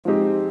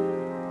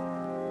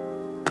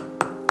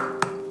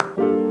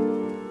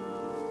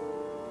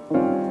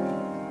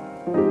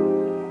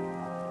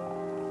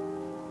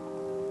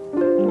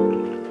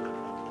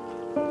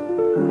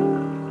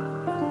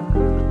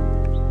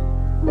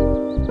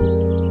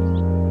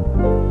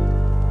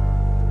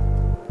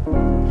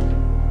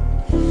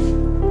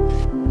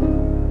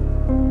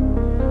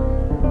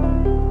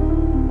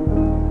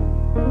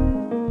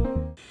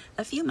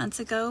A few months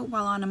ago,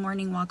 while on a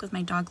morning walk with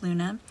my dog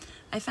Luna,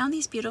 I found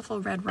these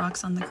beautiful red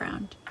rocks on the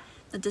ground.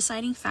 The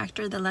deciding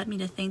factor that led me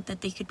to think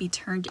that they could be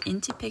turned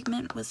into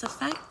pigment was the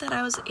fact that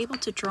I was able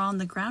to draw on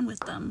the ground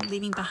with them,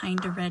 leaving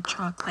behind a red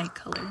chalk-like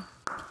color.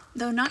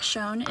 Though not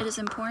shown, it is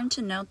important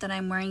to note that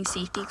I'm wearing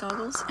safety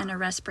goggles and a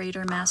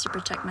respirator mask to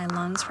protect my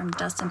lungs from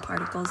dust and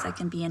particles that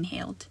can be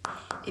inhaled.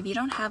 If you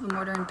don't have a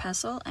mortar and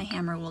pestle, a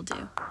hammer will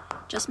do.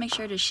 Just make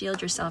sure to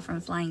shield yourself from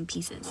flying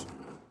pieces.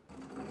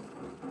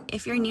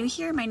 If you're new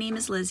here, my name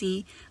is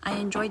Lizzie. I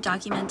enjoy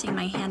documenting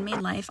my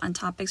handmade life on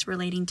topics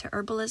relating to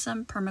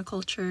herbalism,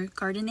 permaculture,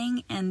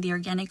 gardening, and the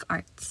organic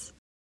arts.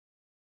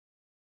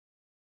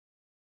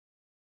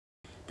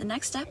 The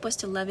next step was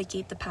to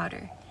levitate the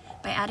powder.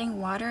 By adding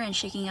water and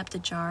shaking up the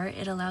jar,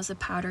 it allows the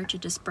powder to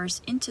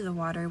disperse into the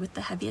water with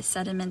the heaviest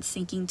sediment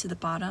sinking to the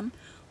bottom,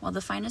 while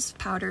the finest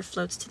powder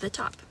floats to the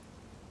top.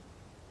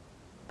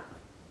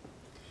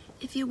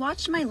 If you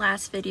watched my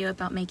last video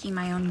about making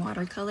my own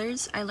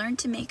watercolors, I learned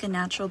to make a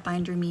natural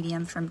binder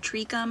medium from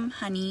tree gum,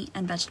 honey,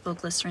 and vegetable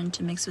glycerin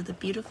to mix with the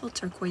beautiful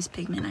turquoise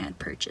pigment I had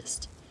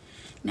purchased.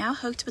 Now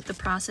hooked with the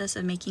process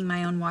of making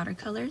my own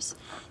watercolors,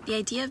 the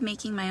idea of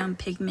making my own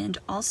pigment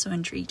also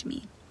intrigued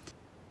me.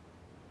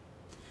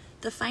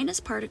 The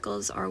finest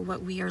particles are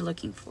what we are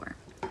looking for.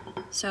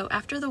 So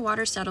after the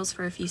water settles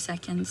for a few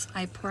seconds,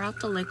 I pour out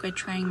the liquid,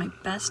 trying my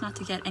best not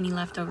to get any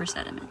leftover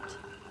sediment.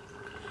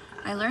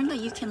 I learned that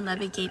you can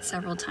levitate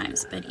several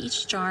times, but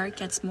each jar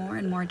gets more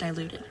and more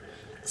diluted.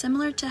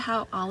 Similar to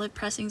how olive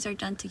pressings are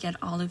done to get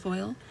olive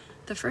oil,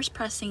 the first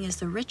pressing is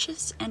the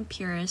richest and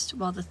purest,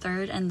 while the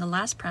third and the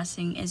last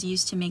pressing is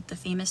used to make the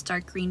famous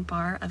dark green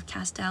bar of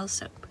Castile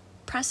soap.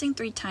 Pressing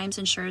 3 times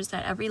ensures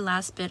that every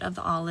last bit of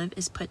the olive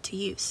is put to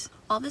use.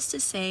 All this to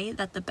say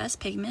that the best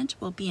pigment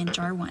will be in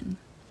jar 1.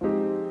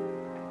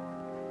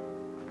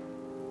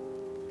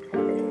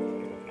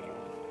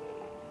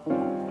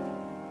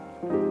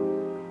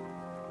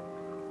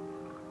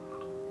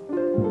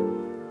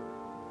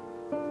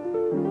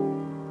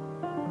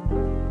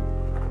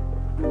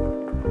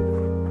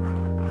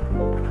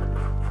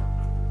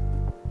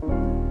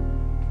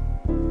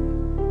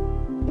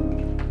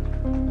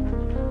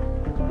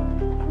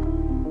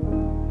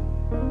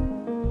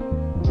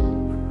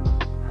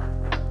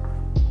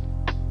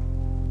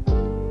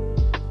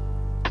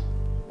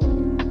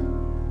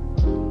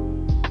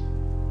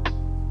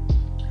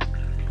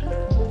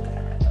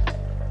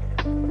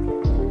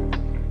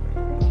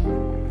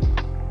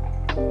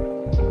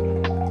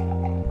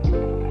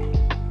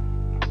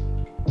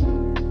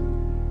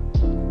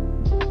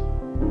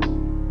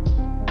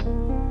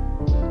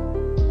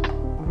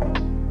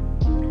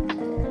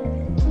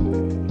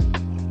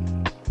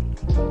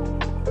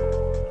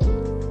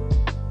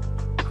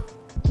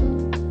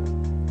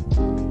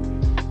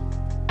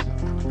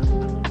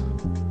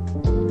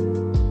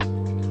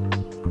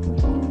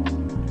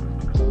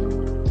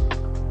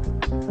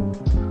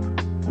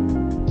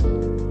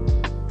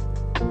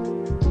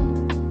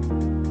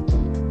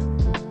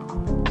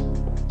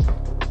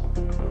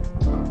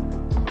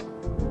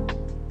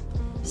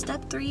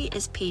 Step 3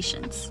 is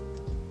patience.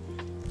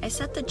 I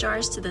set the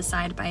jars to the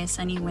side by a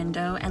sunny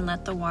window and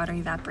let the water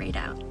evaporate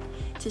out.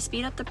 To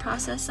speed up the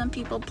process, some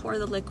people pour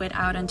the liquid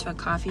out into a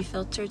coffee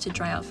filter to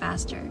dry out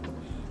faster.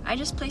 I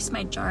just placed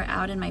my jar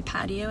out in my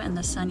patio and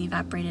the sun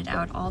evaporated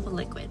out all the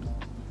liquid.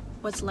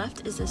 What's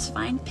left is this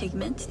fine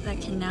pigment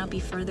that can now be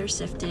further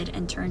sifted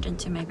and turned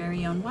into my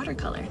very own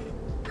watercolor.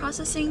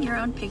 Processing your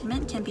own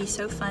pigment can be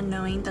so fun,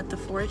 knowing that the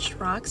foraged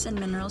rocks and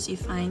minerals you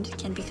find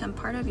can become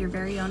part of your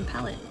very own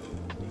palette.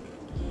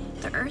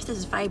 The earth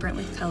is vibrant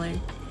with color.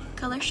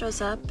 Color shows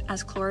up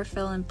as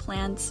chlorophyll in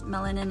plants,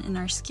 melanin in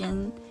our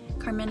skin,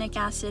 carminic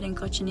acid in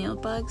cochineal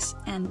bugs,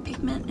 and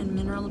pigment in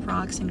mineral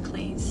rocks and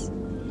clays.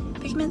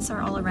 Pigments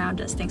are all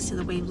around us thanks to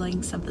the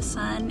wavelengths of the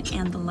sun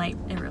and the light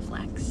it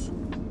reflects.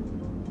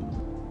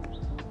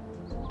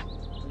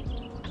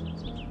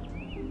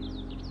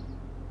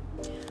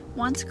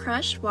 Once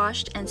crushed,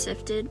 washed, and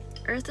sifted,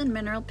 earth and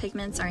mineral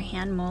pigments are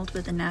hand molded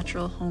with a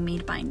natural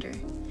homemade binder.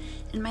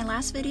 In my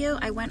last video,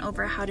 I went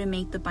over how to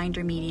make the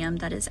binder medium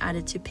that is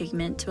added to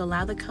pigment to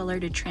allow the color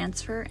to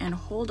transfer and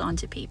hold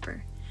onto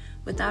paper.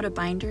 Without a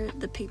binder,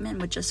 the pigment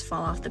would just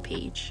fall off the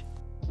page.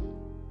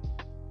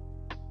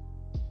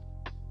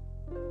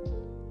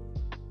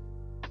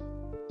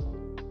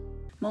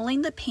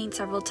 Molding the paint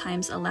several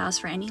times allows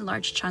for any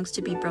large chunks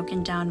to be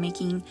broken down,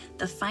 making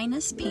the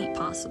finest paint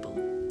possible.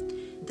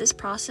 This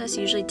process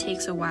usually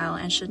takes a while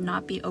and should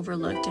not be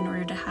overlooked in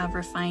order to have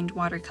refined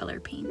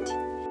watercolor paint.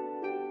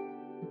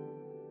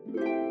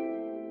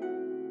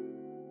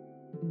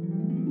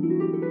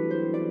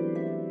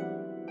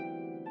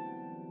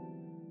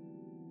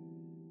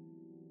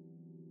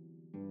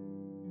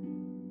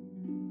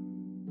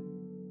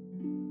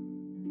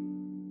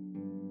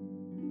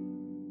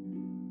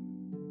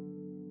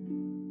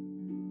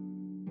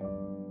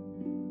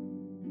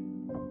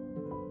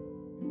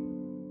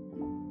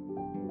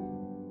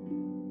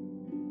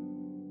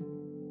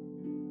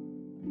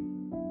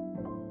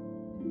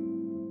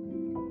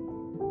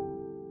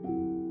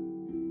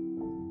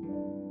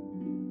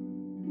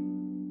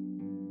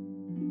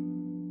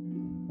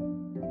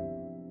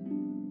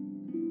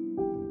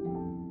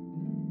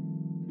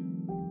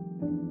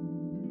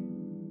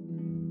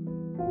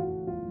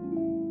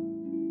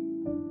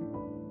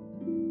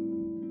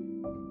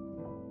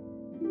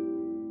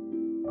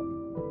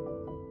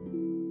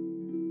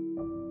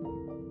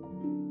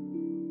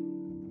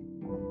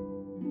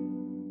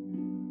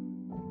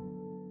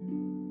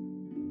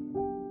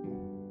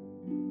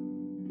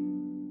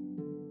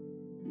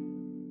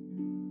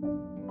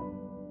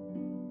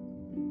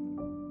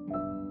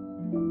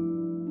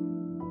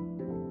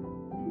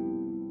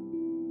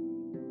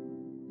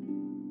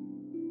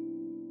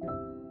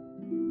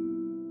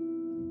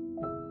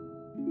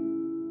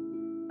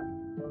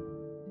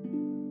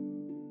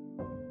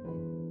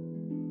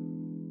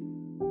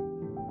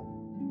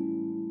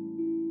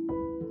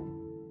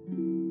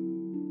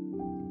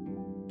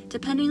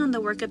 Depending on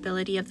the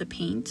workability of the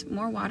paint,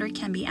 more water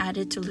can be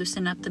added to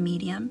loosen up the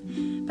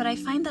medium, but I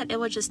find that it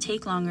will just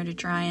take longer to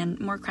dry and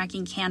more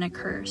cracking can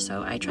occur,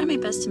 so I try my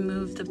best to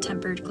move the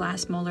tempered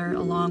glass molar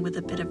along with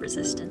a bit of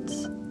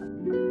resistance.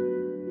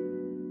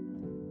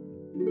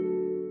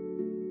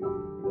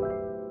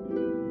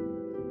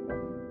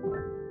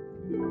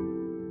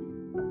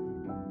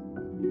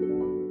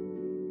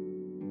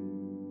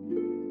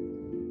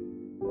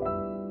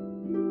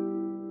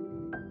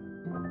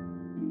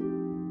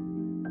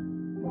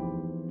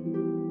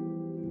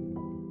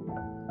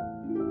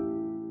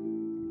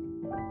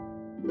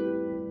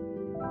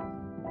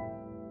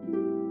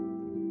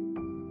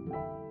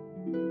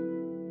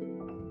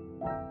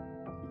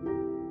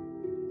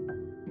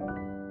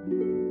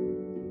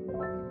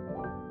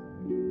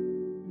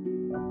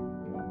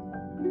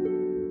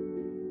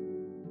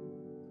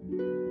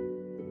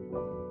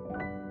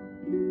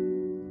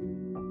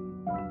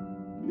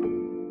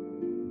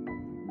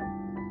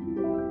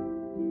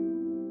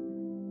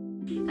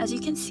 As you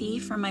can see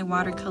from my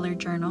watercolor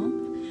journal,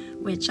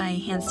 which I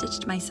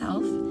hand-stitched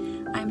myself,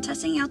 I'm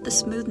testing out the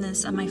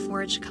smoothness of my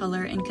foraged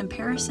color in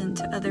comparison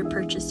to other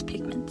purchased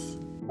pigments.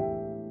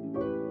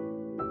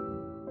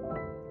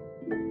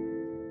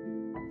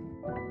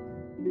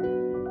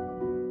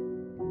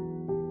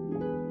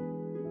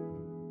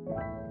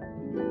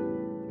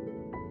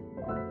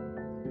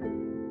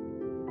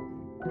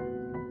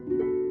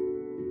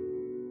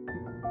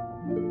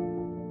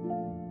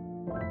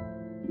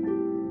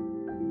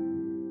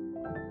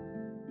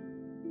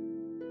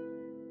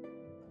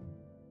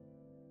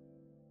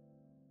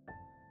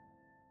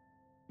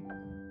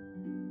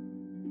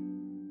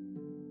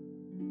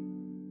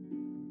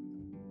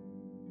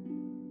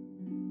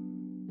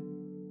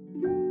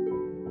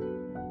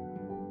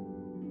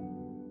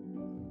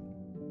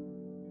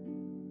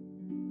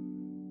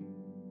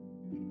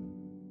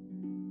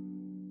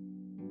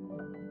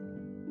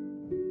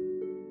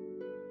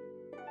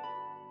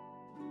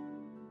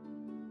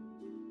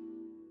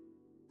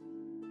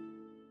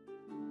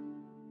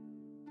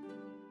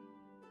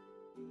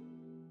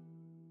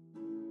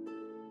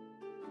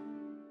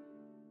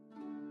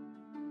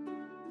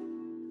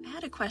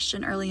 I had a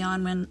question early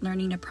on when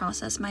learning to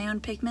process my own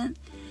pigment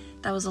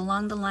that was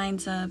along the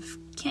lines of,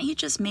 can't you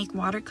just make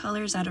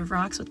watercolors out of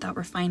rocks without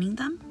refining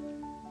them?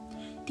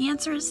 The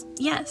answer is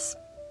yes,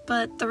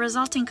 but the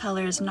resulting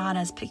color is not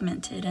as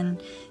pigmented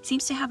and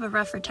seems to have a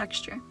rougher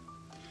texture.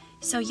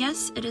 So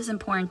yes, it is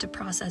important to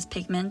process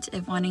pigment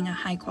if wanting a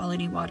high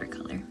quality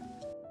watercolor.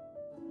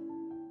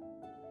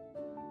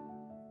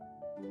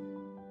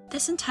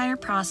 This entire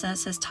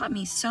process has taught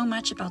me so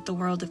much about the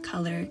world of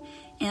color,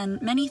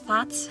 and many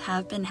thoughts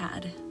have been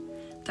had.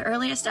 The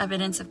earliest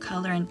evidence of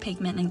color and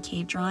pigment in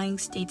cave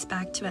drawings dates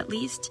back to at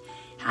least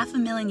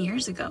 500,000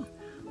 years ago,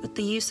 with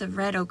the use of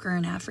red ochre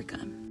in Africa.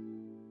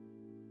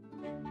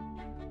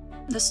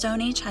 The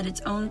Stone Age had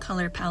its own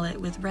color palette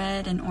with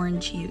red and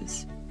orange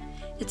hues.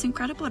 It's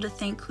incredible to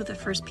think who the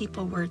first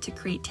people were to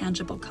create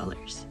tangible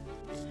colors.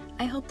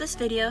 I hope this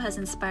video has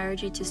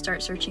inspired you to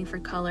start searching for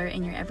color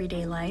in your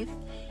everyday life,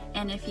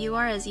 and if you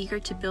are as eager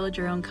to build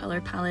your own color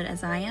palette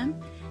as I am,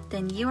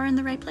 then you are in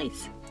the right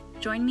place.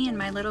 Join me in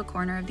my little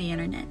corner of the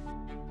internet.